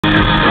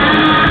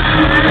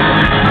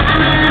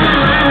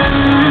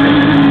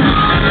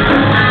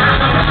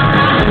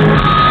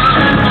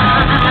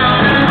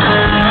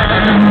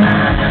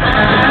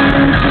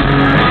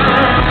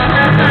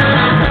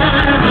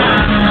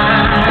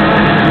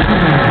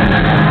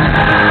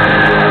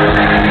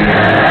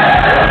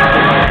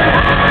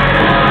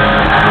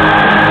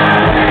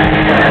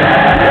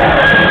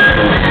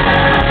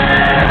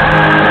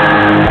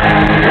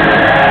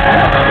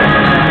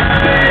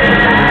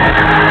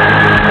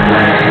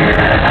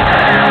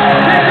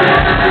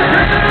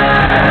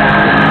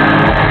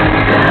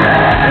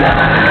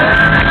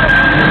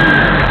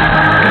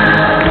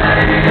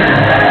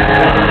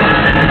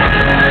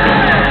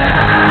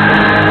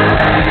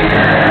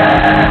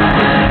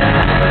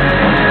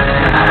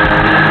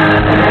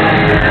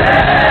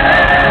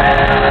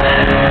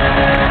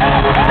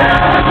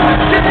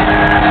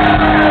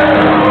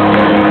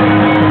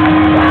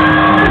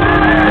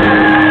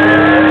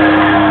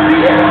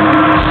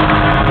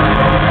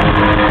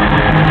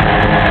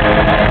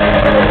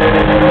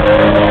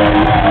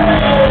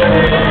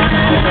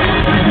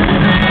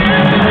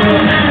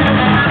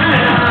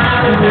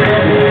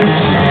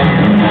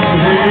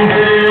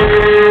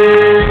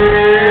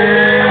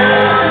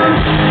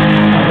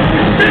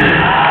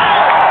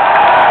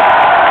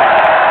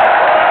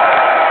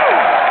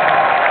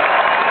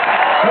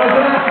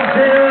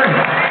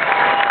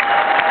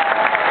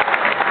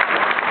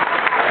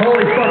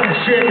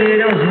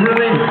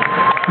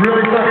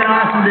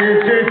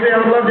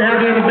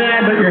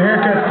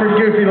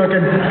baby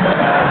looking.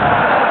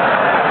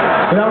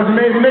 But that was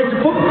amazing. Make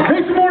some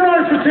more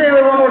noise for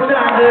Taylor one more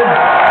time, dude.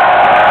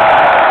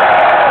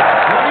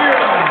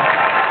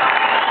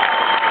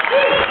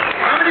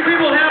 How many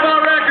people have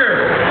our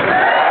record?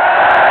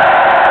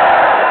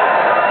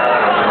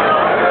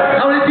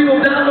 How many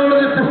people downloaded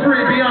it for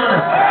free? Be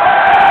honest.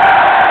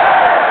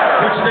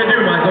 What should they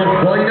do, Michael?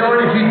 Well, you know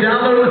what? If you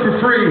download it for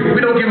free, we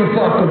don't give a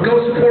fuck. But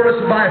go support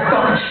us and buy a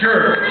fucking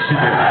shirt.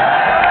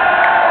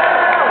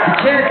 You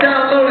can't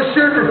download a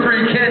shirt for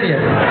free, can you?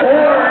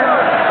 Or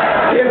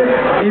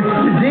if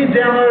you did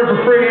download it for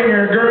free and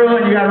you're a girl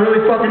and you got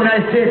really fucking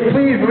nice tits,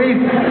 please at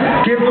least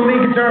give the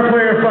lead guitar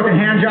player a fucking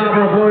hand job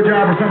or a blow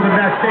job or something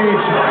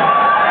backstage.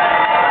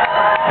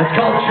 It's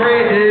called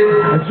trade, dude.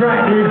 That's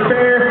right, dude.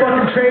 Fair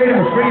fucking trade in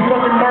a free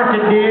fucking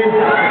market, dude.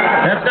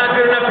 That's not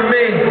good enough for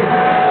me.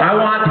 I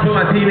want to put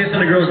my penis in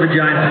a girl's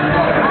vagina.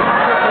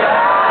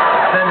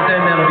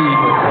 Then that'll be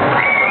equal.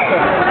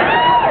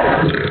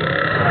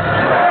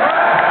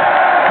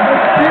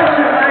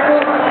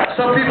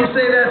 Some people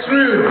say that's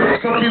rude.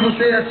 Some people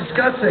say that's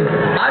disgusting.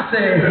 I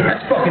say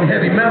that's fucking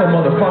heavy metal,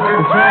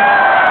 motherfucker.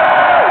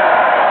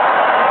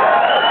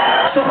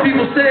 Some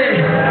people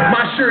say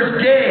my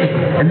shirt's gay,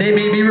 and they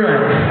may be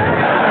right.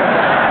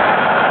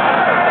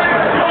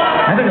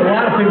 I think a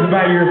lot of things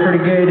about you are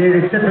pretty gay,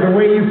 dude, except for the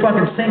way you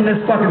fucking sing this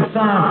fucking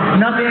song.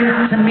 Nothing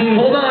to me.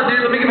 Hold on,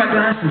 dude. Let me get my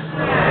glasses.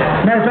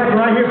 Matter of fact,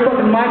 when I hear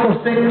fucking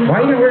Michael sing, why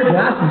are you gonna wear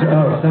glasses?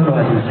 Oh,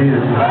 sunglasses,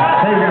 Jesus.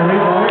 Hey, you're gonna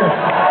leave all this.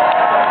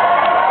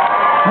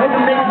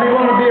 Nothing makes me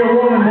want to be a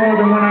woman more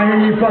than when I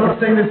hear you fucking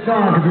sing this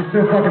song, because it's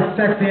so fucking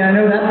sexy. I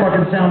know that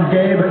fucking sounds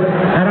gay, but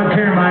I don't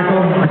care, Michael.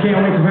 I can't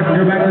wait to fucking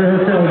go back to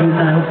the hotel with you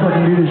tonight. Let's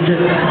fucking do this shit.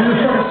 Do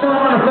this fucking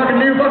song.